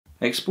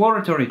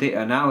Exploratory Data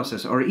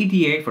Analysis, or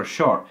EDA for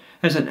short,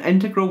 is an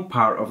integral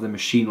part of the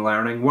machine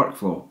learning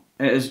workflow.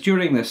 It is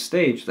during this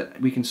stage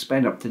that we can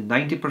spend up to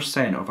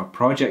 90% of a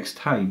project's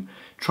time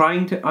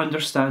trying to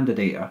understand the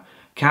data,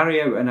 carry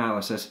out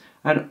analysis,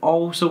 and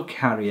also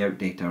carry out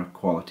data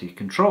quality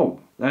control.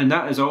 And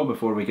that is all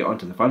before we get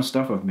onto the fun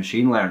stuff of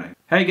machine learning.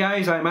 Hey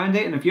guys, I'm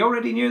Andy, and if you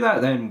already knew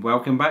that, then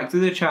welcome back to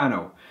the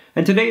channel.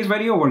 In today's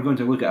video, we're going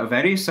to look at a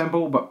very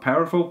simple but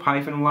powerful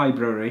Python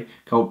library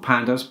called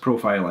Pandas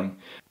Profiling.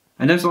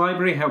 And this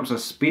library helps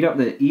us speed up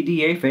the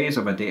EDA phase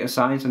of a data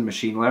science and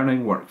machine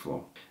learning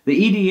workflow. The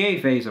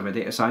EDA phase of a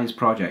data science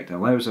project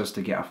allows us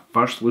to get a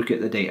first look at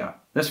the data.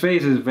 This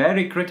phase is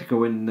very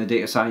critical in the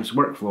data science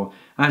workflow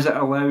as it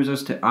allows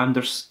us to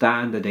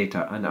understand the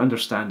data and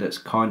understand its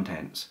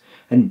contents.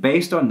 And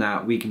based on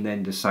that, we can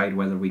then decide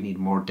whether we need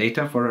more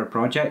data for our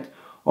project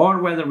or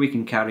whether we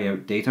can carry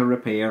out data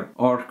repair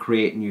or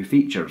create new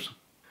features.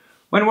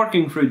 When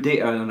working through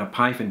data in a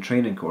Python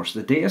training course,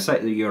 the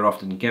dataset that you're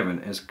often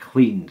given is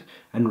cleaned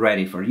and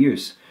ready for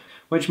use,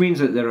 which means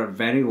that there are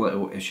very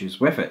little issues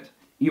with it.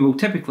 You will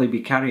typically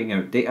be carrying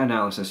out data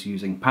analysis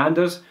using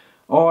Pandas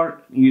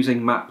or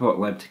using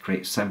Matplotlib to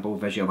create simple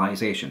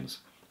visualizations.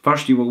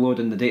 First you will load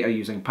in the data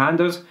using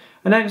Pandas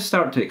and then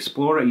start to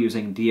explore it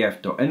using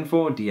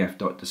df.info,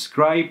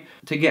 df.describe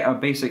to get a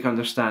basic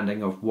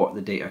understanding of what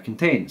the data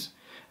contains.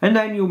 And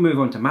then you'll move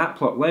on to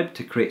Matplotlib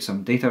to create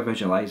some data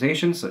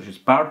visualizations such as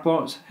bar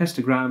plots,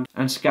 histograms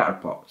and scatter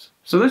plots.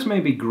 So this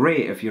may be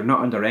great if you're not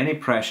under any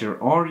pressure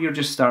or you're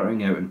just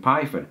starting out in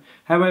Python.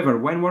 However,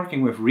 when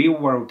working with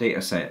real-world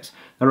datasets,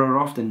 there are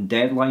often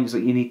deadlines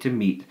that you need to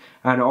meet,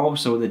 and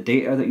also the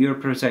data that you're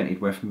presented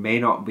with may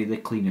not be the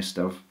cleanest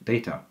of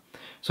data.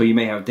 So you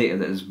may have data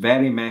that is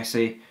very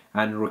messy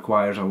and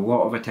requires a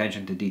lot of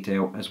attention to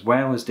detail, as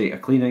well as data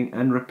cleaning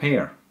and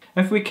repair.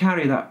 If we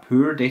carry that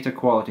poor data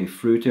quality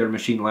through to our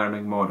machine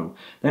learning model,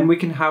 then we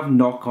can have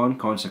knock-on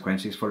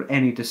consequences for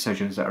any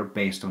decisions that are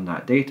based on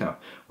that data,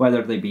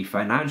 whether they be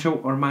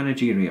financial or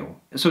managerial.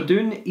 So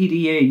doing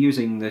EDA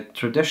using the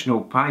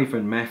traditional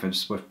Python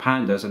methods with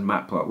Pandas and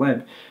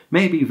Matplotlib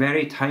may be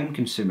very time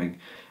consuming,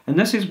 and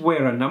this is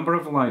where a number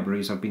of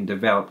libraries have been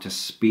developed to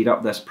speed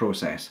up this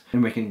process,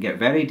 and we can get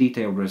very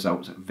detailed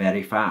results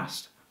very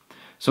fast.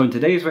 So in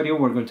today's video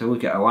we're going to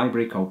look at a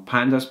library called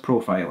Pandas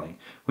Profiling,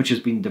 which has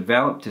been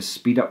developed to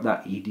speed up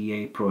that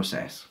EDA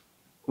process.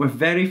 With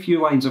very few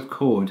lines of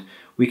code,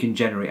 we can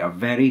generate a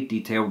very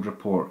detailed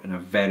report in a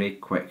very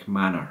quick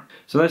manner.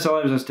 So this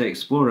allows us to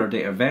explore our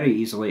data very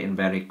easily and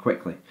very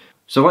quickly.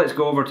 So let's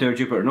go over to our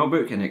Jupyter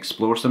Notebook and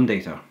explore some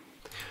data.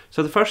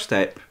 So the first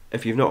step,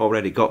 if you've not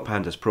already got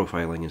Pandas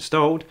Profiling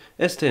installed,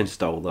 is to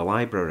install the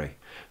library.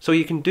 So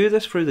you can do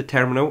this through the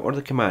terminal or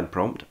the command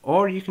prompt,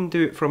 or you can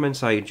do it from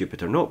inside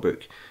Jupyter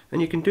Notebook.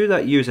 And you can do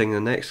that using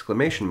an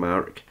exclamation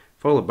mark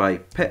followed by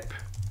pip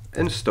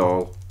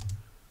install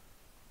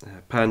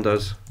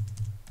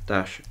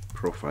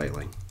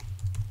pandas-profiling.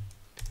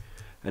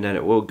 And then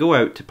it will go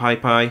out to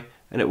PyPy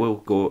and it will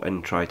go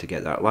and try to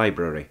get that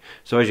library.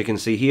 So as you can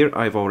see here,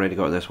 I've already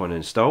got this one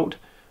installed.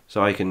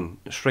 So I can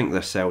shrink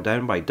this cell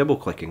down by double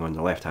clicking on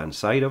the left hand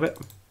side of it.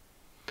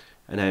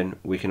 And then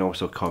we can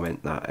also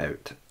comment that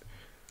out.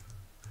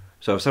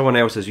 So if someone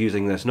else is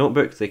using this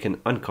notebook, they can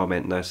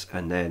uncomment this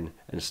and then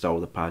install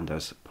the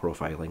Pandas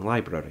Profiling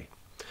library.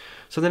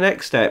 So the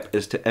next step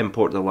is to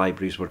import the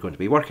libraries we're going to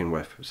be working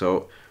with.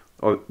 So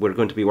we're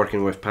going to be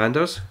working with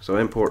Pandas, so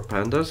import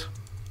Pandas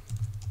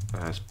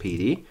as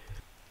PD.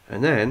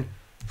 And then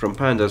from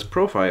Pandas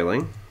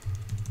Profiling,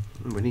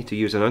 we need to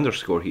use an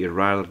underscore here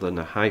rather than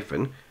a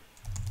hyphen,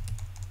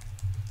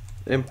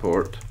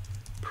 import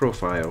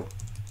profile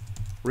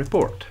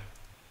report.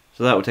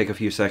 So that will take a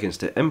few seconds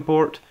to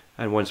import,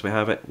 and once we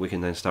have it, we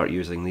can then start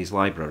using these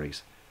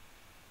libraries.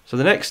 So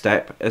the next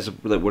step is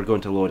that we're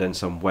going to load in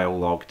some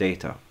well-log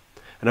data.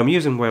 And I'm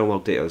using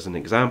well-log data as an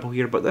example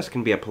here, but this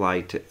can be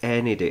applied to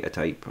any data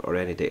type or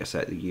any data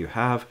set that you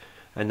have,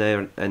 and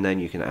then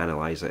you can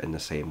analyze it in the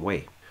same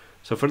way.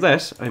 So for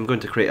this, I'm going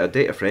to create a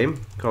data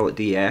frame, call it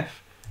df,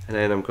 and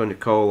then I'm going to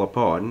call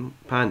upon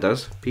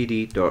pandas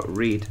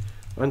pd.read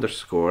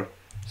underscore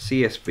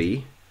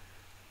csv,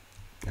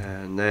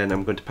 and then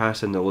I'm going to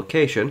pass in the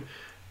location,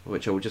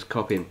 which I'll just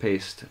copy and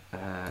paste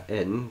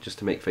in just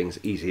to make things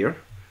easier.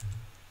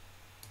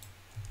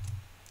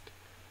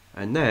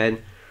 And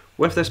then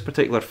with this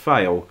particular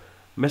file,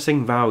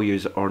 missing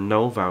values or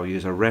null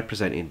values are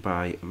represented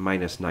by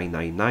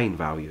 -999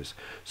 values.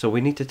 So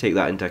we need to take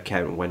that into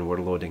account when we're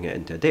loading it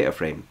into a data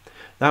frame.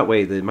 That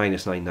way the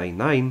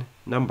 -999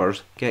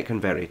 numbers get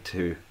converted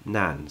to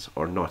nans,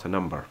 or not a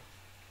number.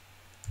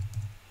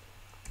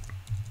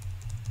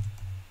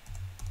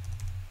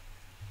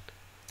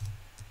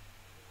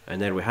 And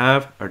there we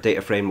have our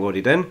data frame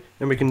loaded in,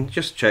 and we can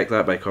just check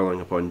that by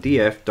calling upon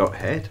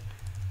df.head.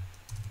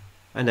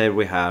 And then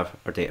we have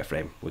our data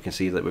frame. We can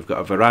see that we've got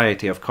a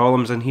variety of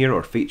columns in here,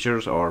 or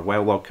features, or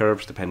well-log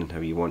curves, depending how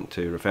you want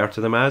to refer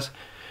to them as.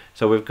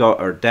 So we've got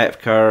our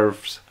depth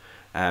curves,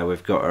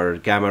 we've got our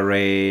gamma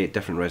ray,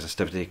 different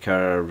resistivity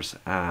curves,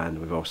 and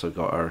we've also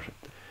got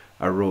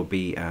our row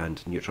B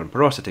and neutron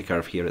porosity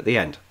curve here at the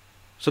end.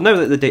 So now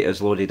that the data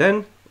is loaded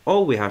in,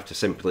 all we have to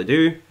simply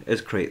do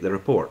is create the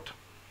report.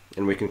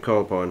 And we can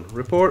call upon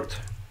report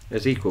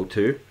is equal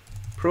to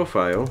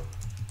profile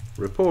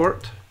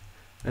report,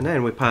 and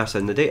then we pass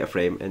in the data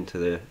frame into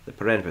the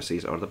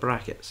parentheses or the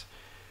brackets.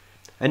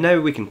 And now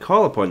we can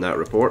call upon that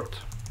report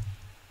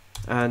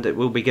and it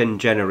will begin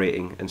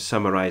generating and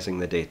summarizing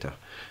the data.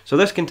 So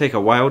this can take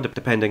a while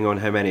depending on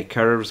how many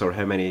curves or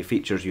how many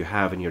features you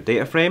have in your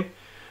data frame.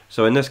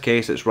 So in this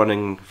case it's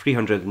running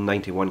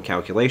 391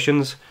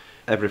 calculations,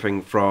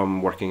 everything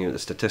from working out the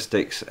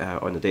statistics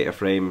on the data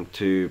frame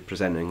to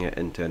presenting it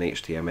into an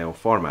HTML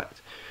format.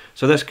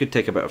 So this could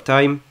take a bit of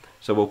time,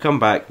 so we'll come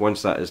back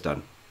once that is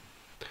done.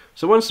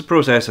 So once the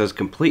process has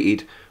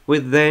completed, we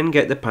then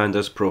get the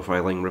Pandas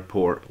Profiling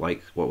report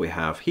like what we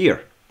have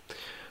here.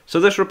 So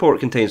this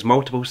report contains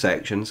multiple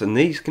sections, and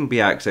these can be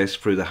accessed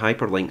through the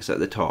hyperlinks at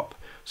the top.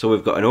 So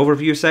we've got an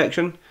overview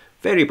section,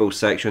 variables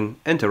section,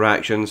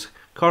 interactions,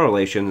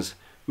 correlations,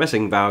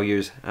 missing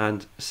values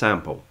and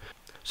sample.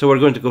 So we're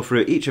going to go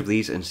through each of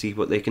these and see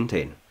what they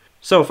contain.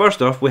 So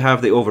first off we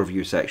have the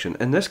overview section,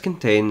 and this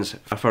contains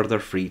a further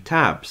 3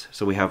 tabs.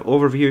 So we have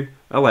overview,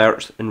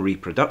 alerts and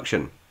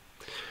reproduction.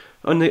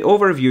 On the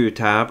overview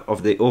tab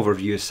of the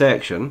overview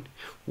section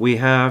we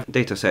have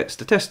dataset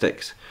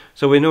statistics.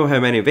 So we know how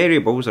many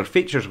variables or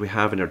features we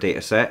have in our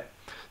dataset,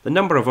 the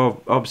number of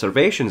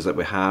observations that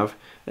we have,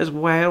 as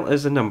well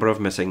as the number of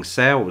missing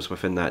cells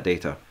within that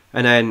data.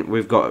 And then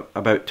we've got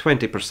about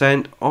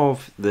 20%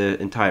 of the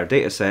entire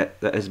dataset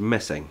that is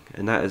missing,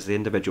 and that is the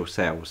individual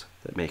cells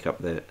that make up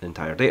the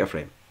entire data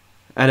frame.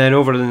 And then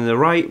over on the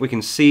right we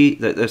can see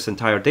that this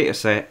entire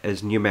dataset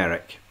is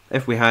numeric.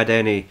 If we had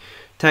any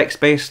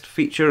text-based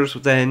features,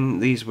 then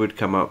these would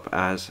come up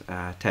as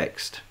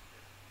text.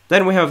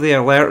 Then we have the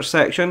alert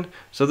section.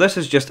 So this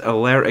is just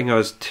alerting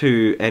us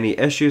to any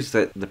issues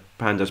that the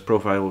Pandas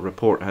Profile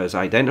report has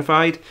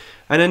identified,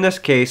 and in this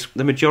case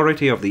the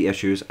majority of the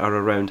issues are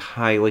around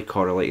highly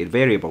correlated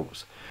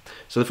variables.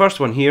 So the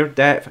first one here,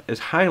 depth, is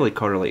highly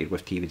correlated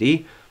with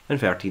TBD and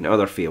 13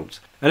 other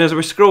fields. And as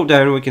we scroll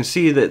down we can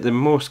see that the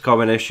most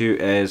common issue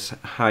is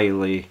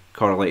highly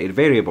correlated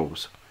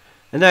variables.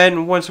 And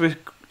then once we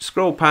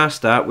scroll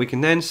past that we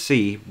can then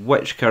see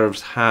which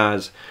curves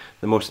has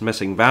the most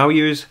missing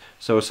values.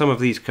 So some of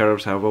these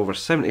curves have over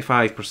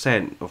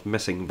 75% of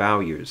missing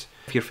values.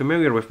 If you're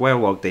familiar with well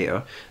log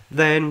data,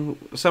 then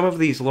some of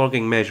these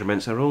logging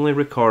measurements are only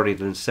recorded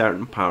in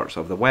certain parts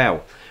of the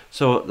well.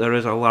 So there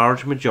is a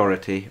large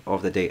majority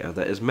of the data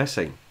that is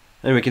missing.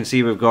 And we can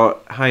see we've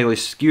got highly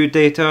skewed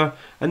data,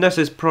 and this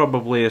is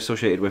probably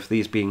associated with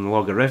these being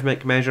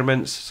logarithmic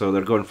measurements. So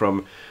they're going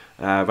from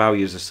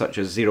values such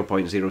as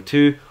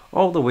 0.02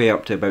 all the way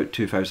up to about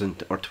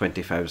 2,000 or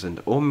 20,000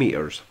 ohm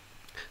meters.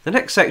 The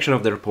next section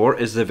of the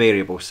report is the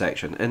variables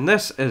section, and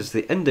this is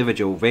the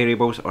individual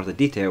variables or the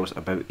details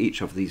about each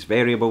of these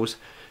variables.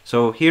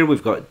 So here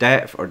we've got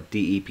depth or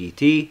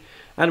DEPT,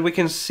 and we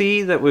can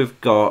see that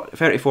we've got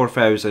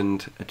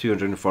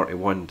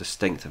 34,241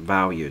 distinct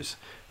values,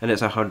 and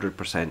it's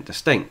 100%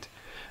 distinct.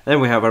 Then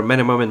we have our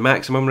minimum and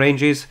maximum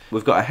ranges.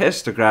 We've got a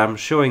histogram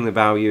showing the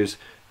values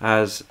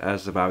as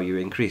the value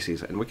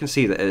increases, and we can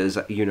see that it is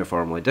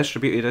uniformly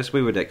distributed as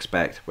we would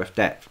expect with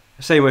depth.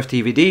 Same with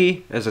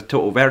TVD as a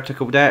total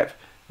vertical depth,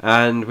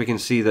 and we can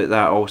see that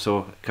that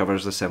also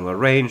covers a similar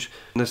range.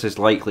 This is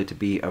likely to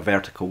be a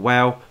vertical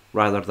well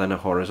rather than a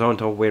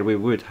horizontal, where we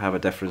would have a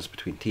difference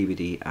between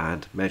TVD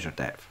and measure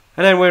depth.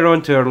 And then we're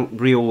on to our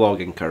real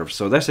logging curve.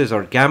 So this is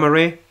our gamma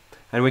ray,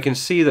 and we can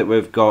see that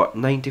we've got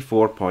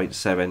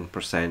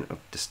 94.7% of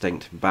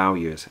distinct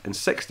values, and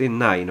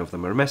 69 of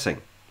them are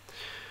missing.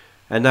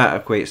 And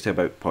that equates to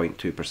about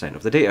 0.2%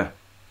 of the data.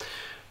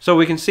 So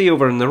we can see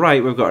over on the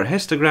right we've got our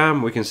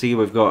histogram, we can see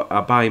we've got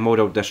a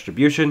bimodal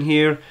distribution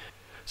here.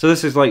 So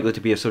this is likely to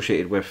be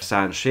associated with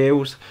sand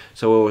shales.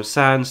 So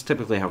sands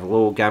typically have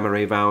low gamma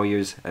ray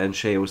values and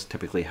shales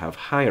typically have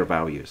higher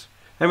values.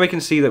 And we can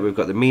see that we've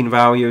got the mean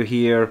value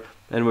here,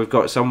 and we've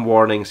got some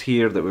warnings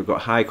here that we've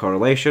got high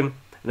correlation.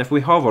 And if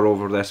we hover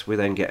over this we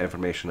then get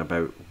information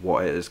about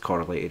what it is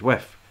correlated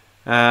with.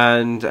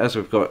 And as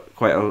we've got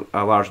quite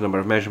a large number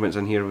of measurements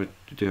in here, we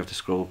do have to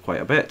scroll quite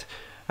a bit.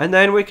 And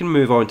then we can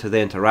move on to the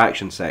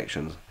interaction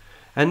sections.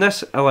 And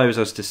this allows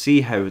us to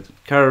see how the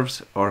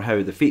curves or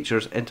how the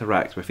features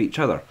interact with each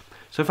other.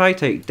 So if I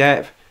take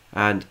depth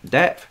and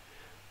depth,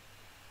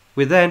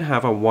 we then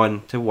have a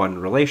one-to-one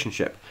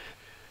relationship.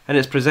 And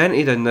it's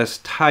presented in this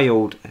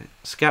tiled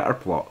scatter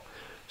plot.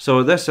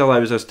 So this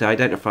allows us to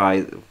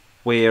identify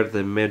where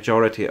the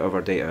majority of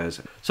our data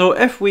is. So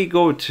if we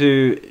go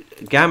to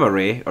gamma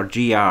ray or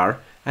GR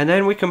and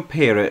then we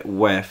compare it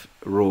with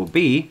row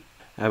B,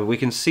 we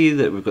can see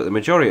that we've got the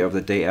majority of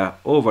the data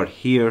over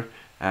here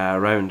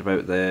around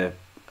about the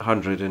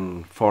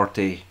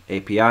 140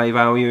 API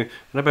value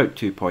and about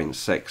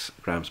 2.6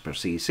 grams per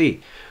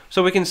cc.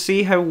 So we can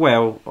see how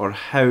well or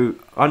how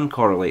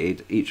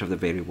uncorrelated each of the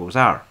variables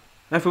are.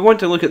 If we want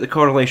to look at the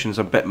correlations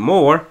a bit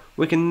more,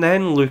 we can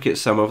then look at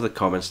some of the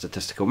common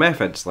statistical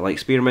methods like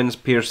Spearman's,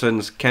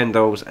 Pearson's,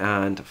 Kendall's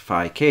and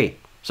phi-k.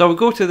 So we'll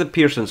go to the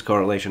Pearson's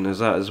correlation, as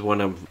that is one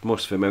I'm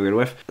most familiar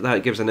with.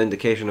 That gives an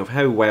indication of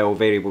how well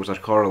variables are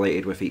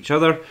correlated with each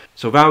other.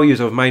 So values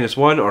of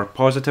 -1 or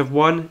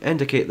 +1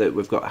 indicate that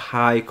we've got a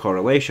high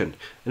correlation,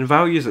 and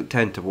values that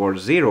tend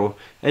towards 0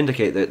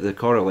 indicate that the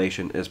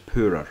correlation is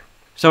poorer.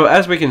 So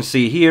as we can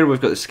see here,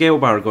 we've got the scale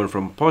bar going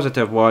from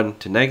 +1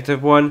 to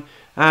 -1,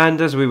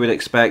 and as we would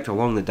expect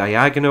along the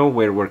diagonal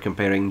where we're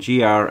comparing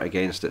GR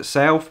against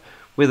itself,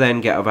 we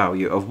then get a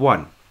value of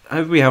 1.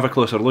 If we have a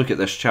closer look at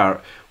this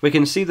chart, we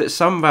can see that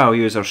some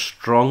values are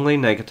strongly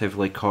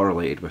negatively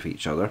correlated with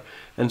each other,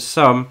 and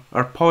some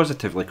are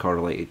positively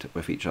correlated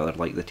with each other,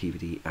 like the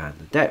TVD and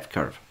the depth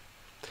curve.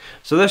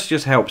 So this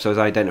just helps us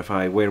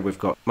identify where we've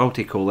got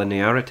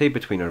multicollinearity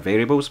between our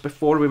variables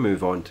before we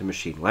move on to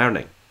machine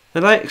learning. The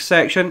next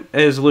section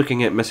is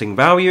looking at missing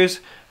values,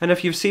 and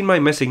if you've seen my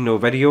missing no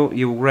video,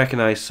 you'll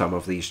recognise some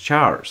of these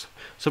charts.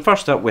 So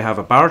first up we have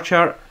a bar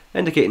chart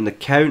indicating the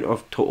count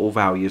of total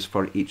values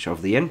for each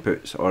of the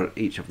inputs or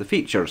each of the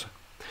features.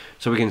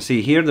 So we can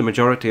see here the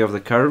majority of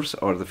the curves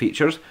or the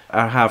features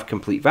have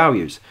complete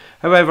values.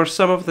 However,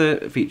 some of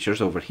the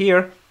features over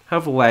here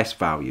have less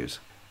values.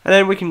 And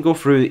then we can go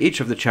through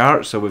each of the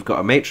charts. So we've got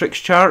a matrix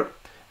chart,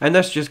 and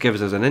this just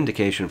gives us an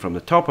indication from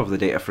the top of the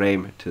data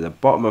frame to the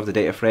bottom of the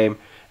data frame,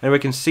 and we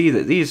can see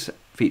that these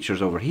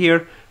features over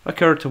here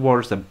occur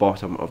towards the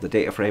bottom of the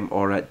data frame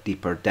or at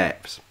deeper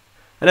depths.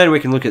 And then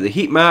we can look at the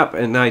heat map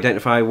and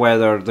identify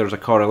whether there's a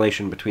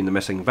correlation between the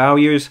missing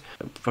values.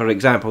 For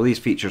example, these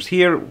features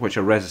here, which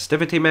are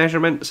resistivity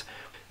measurements,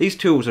 these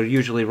tools are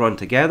usually run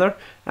together,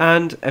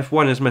 and if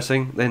one is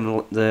missing,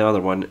 then the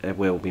other one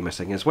will be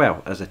missing as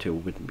well, as the tool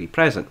wouldn't be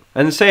present.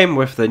 And the same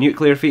with the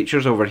nuclear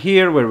features over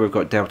here, where we've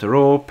got delta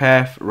rho,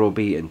 PEF, rho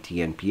B and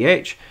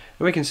TNPH,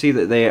 and we can see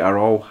that they are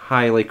all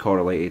highly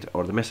correlated,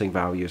 or the missing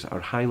values are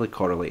highly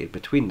correlated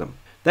between them.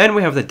 Then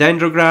we have the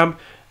dendrogram,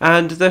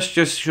 and this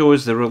just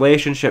shows the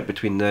relationship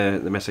between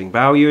the missing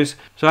values.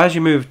 So as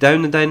you move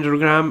down the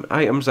dendrogram,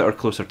 items that are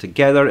closer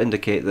together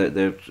indicate that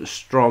there's a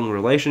strong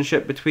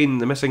relationship between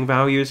the missing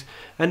values,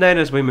 and then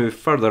as we move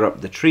further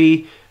up the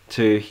tree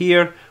to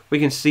here, we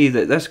can see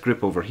that this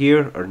group over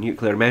here, or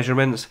nuclear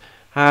measurements,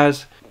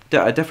 has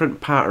a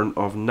different pattern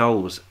of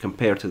nulls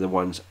compared to the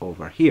ones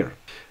over here.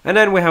 And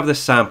then we have the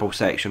sample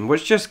section,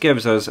 which just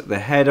gives us the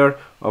header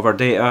of our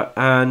data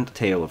and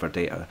tail of our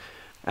data.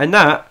 And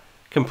that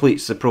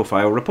completes the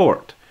profile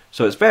report.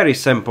 So it's very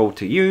simple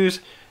to use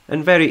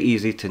and very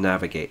easy to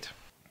navigate.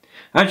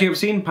 As you have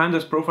seen,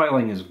 Pandas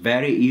Profiling is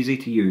very easy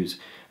to use,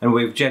 and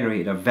we've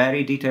generated a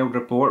very detailed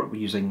report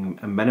using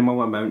a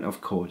minimal amount of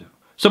code.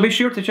 So be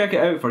sure to check it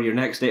out for your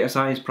next data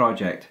science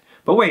project.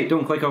 But wait,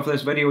 don't click off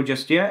this video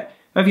just yet.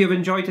 If you've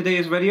enjoyed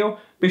today's video,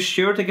 be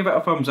sure to give it a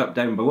thumbs up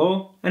down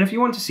below, and if you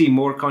want to see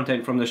more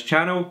content from this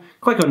channel,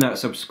 click on that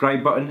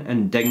subscribe button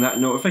and ding that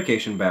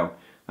notification bell.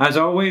 As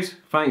always,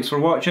 thanks for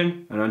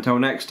watching, and until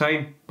next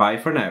time, bye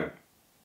for now.